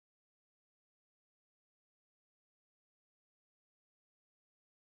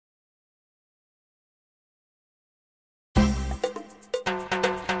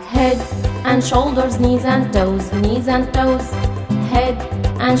Head and shoulders, knees and toes, knees and toes. Head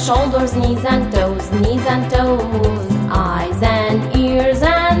and shoulders, knees and toes, knees and toes. Eyes and ears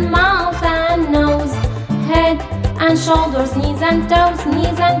and mouth and nose. Head and shoulders, knees and toes,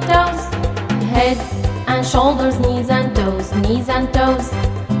 knees and toes. Head and shoulders, knees and toes, knees and toes.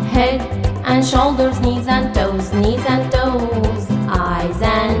 Head and shoulders, knees and toes, knees and toes. Eyes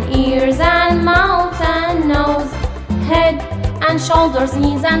and ears and mouth and nose. Head and shoulders,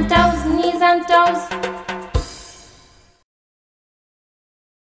 knees and toes, knees and toes.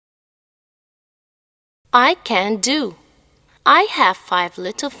 I can do. I have 5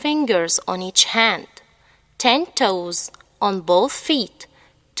 little fingers on each hand, 10 toes on both feet,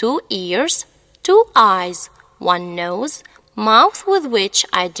 2 ears, 2 eyes, 1 nose, mouth with which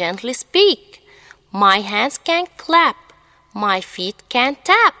I gently speak. My hands can clap, my feet can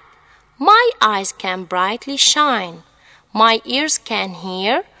tap, my eyes can brightly shine, my ears can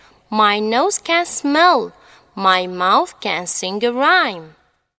hear, my nose can smell, my mouth can sing a rhyme.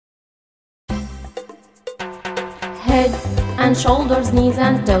 Head and shoulders, knees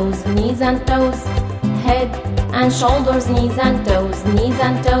and toes, knees and toes. Head and shoulders, knees and toes, knees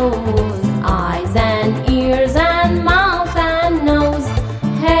and toes. Eyes and ears and mouth and nose.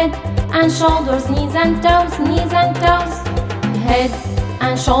 Head and shoulders, knees and toes, knees and toes. Head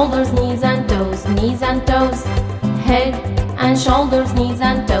and shoulders, knees and toes, knees and toes. Head and shoulders, knees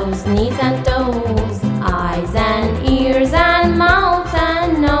and toes, knees and toes. Eyes and ears and mouth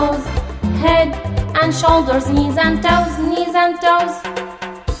and nose. Head and shoulders, knees and toes, knees and toes.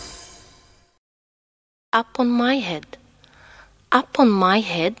 Up on my head. Up on my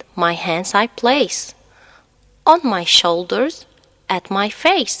head, my hands I place. On my shoulders, at my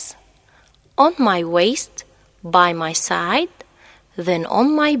face. On my waist, by my side. Then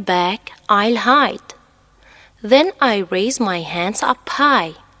on my back I'll hide. Then I raise my hands up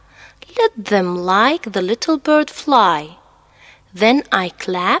high. Let them like the little bird fly. Then I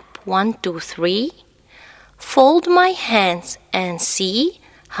clap 1, 2, 3. Fold my hands and see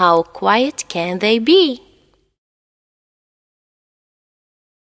how quiet can they be.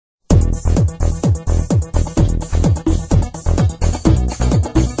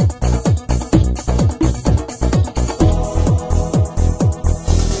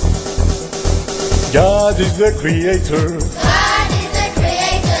 God is the creator. God is the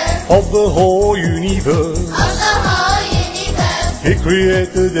creator Of the whole universe. of the whole universe. He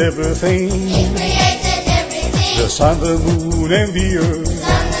created everything. He created everything. The sun, the moon, and the earth.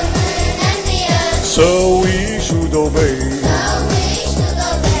 Sun, the moon, and the earth. So we should obey So we should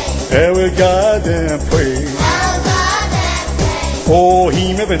obey our God and pray our God and pray for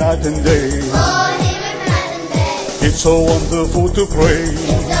Him every night and day. for Him every night and day. It's so wonderful to pray.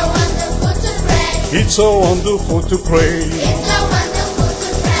 It's so wonderful to pray. It's so wonderful to pray. It's so wonderful to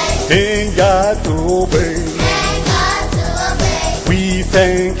pray And God to obey. and God to obey. We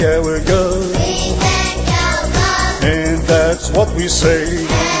thank our God, We thank our God, and that's what we say.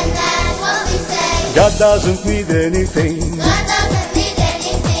 and that's what we say. God doesn't need anything. God doesn't need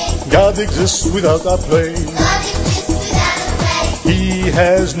anything. God exists without a play. God exists without a way. He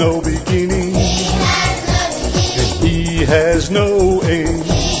has no beginning. He has no beginning. He has no end.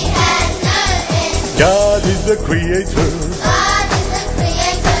 He has no end. God is the creator God is the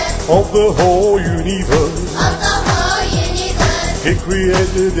creator of the whole universe. of the whole universe. He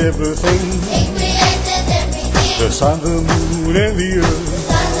created everything. He created everything. The sun, the moon, and the earth.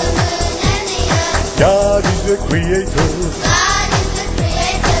 Sun, the moon, and the earth. God is the creator. God is the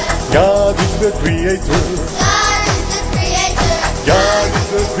creator. God is the creator. God is the creator. God is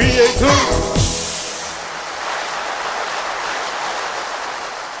the creator.